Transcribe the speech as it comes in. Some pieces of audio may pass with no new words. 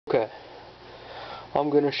Okay, I'm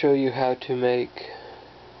going to show you how to make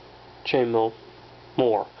chainmail,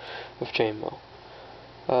 more of chainmail.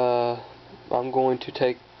 I'm going to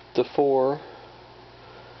take the 4,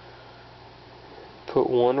 put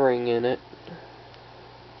one ring in it,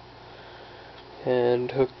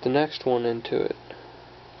 and hook the next one into it.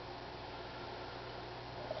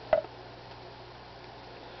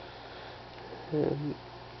 And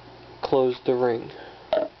close the ring.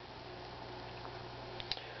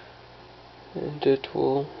 And it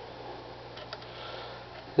will,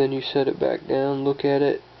 then you set it back down, look at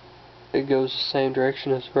it, it goes the same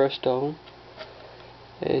direction as the rest of them,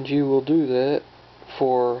 and you will do that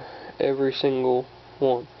for every single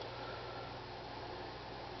one.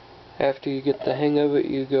 After you get the hang of it,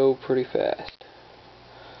 you go pretty fast,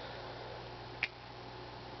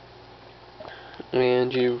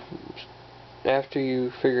 and after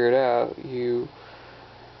you figure it out, you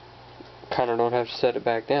kind of don't have to set it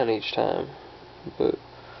back down each time. But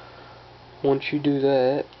once you do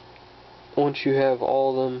that, once you have all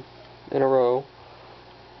of them in a row,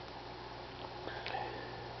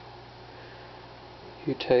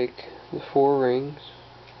 you take the 4 rings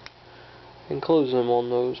and close them on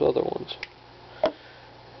those other ones.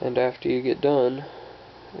 And after you get done,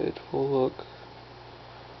 it will look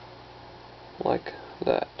like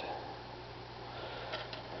that.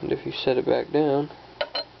 And if you set it back down,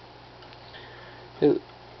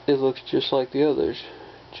 it looks just like the others,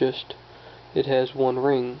 just it has one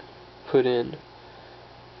ring put in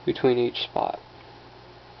between each spot.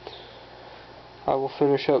 I will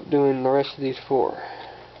finish up doing the rest of these 4.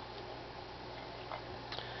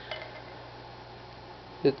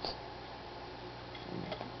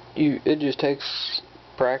 It just takes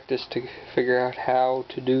practice to figure out how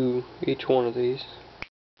to do each one of these.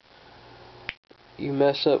 You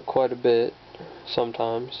mess up quite a bit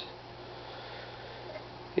sometimes.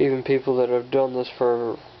 Even people that have done this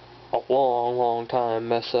for a long time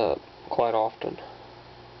mess up quite often.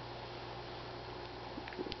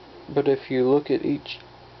 But if you look at each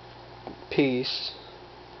piece,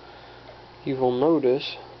 you will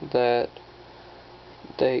notice that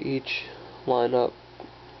they each line up.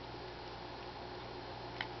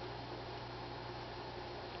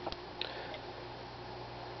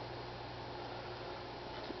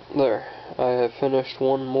 There, I have finished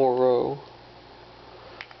one more row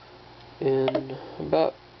in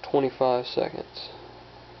about 25 seconds.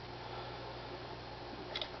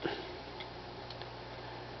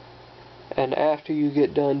 And after you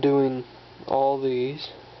get done doing all these,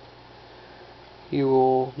 you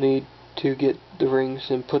will need to get the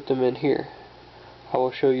rings and put them in here. I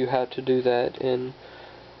will show you how to do that in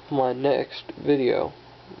my next video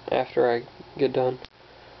after I get done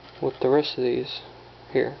with the rest of these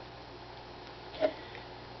here.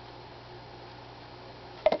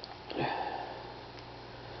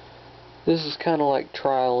 This is kind of like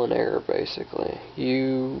trial and error, basically.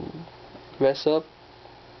 You mess up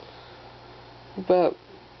about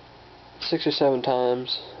 6 or 7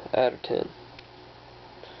 times out of 10.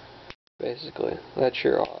 Basically, that's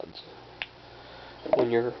your odds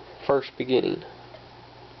when you're first beginning.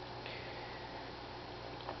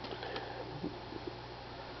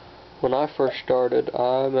 When I first started,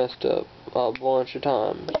 I messed up a bunch of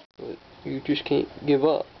times, but you just can't give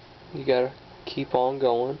up. You gotta keep on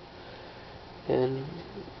going, and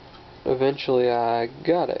eventually I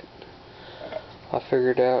got it. I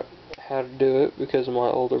figured out how to do it because my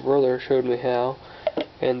older brother showed me how,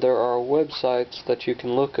 and there are websites that you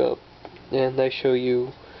can look up, and they show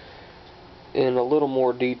you in a little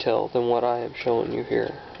more detail than what I am showing you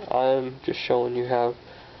here. I am just showing you how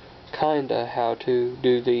to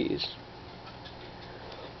do these.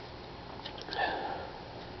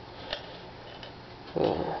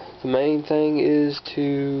 The main thing is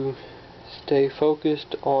to stay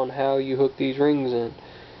focused on how you hook these rings in,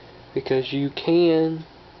 because you can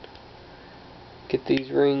get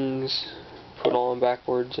these rings put on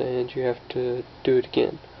backwards and you have to do it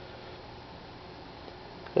again.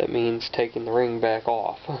 That means taking the ring back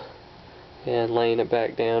off and laying it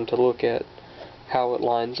back down to look at how it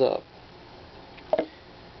lines up.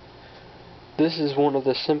 This is one of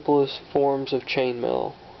the simplest forms of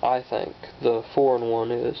chainmail, I think. The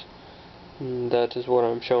 4-in-1 is. And that is what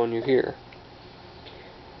I'm showing you here.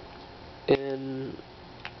 In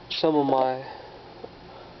some of my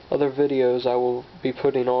other videos I will be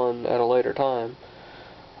putting on at a later time,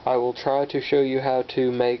 I will try to show you how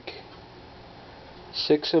to make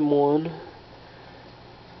 6-in-1,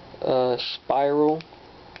 spiral,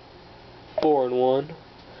 4-in-1,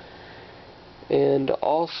 and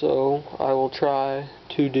also I will try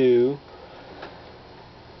to do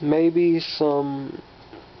maybe some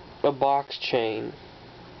a box chain.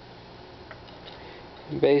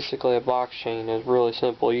 Basically, a box chain is really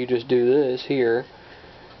simple. You just do this here,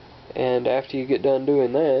 and after you get done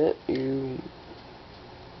doing that, you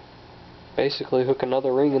basically hook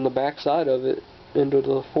another ring in the back side of it into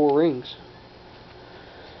the 4 rings.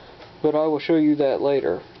 But I will show you that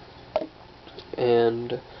later.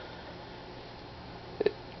 And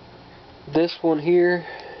this one here,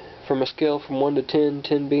 from a scale from 1 to 10,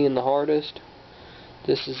 10 being the hardest,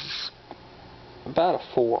 this is about a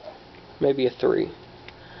 4, maybe a 3.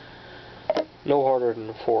 No harder than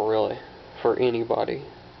a 4, really, for anybody.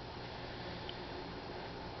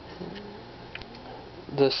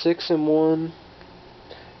 The 6-in-1,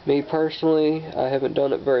 me personally, I haven't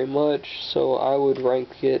done it very much, so I would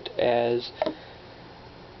rank it as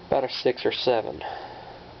about a 6 or 7.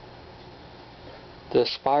 The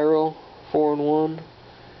spiral 4-in-1,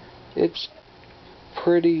 it's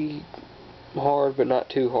pretty hard, but not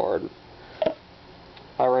too hard.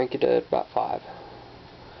 I rank it at about 5.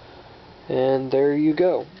 And there you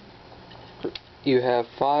go. You have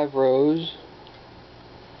 5 rows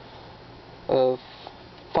of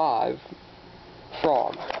 5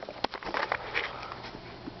 frog,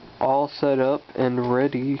 all set up and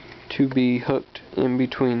ready to be hooked in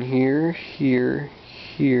between here, here,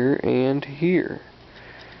 here, and here.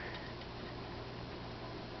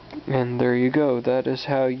 And there you go. That is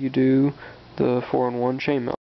how you do the 4-in-1 chainmail.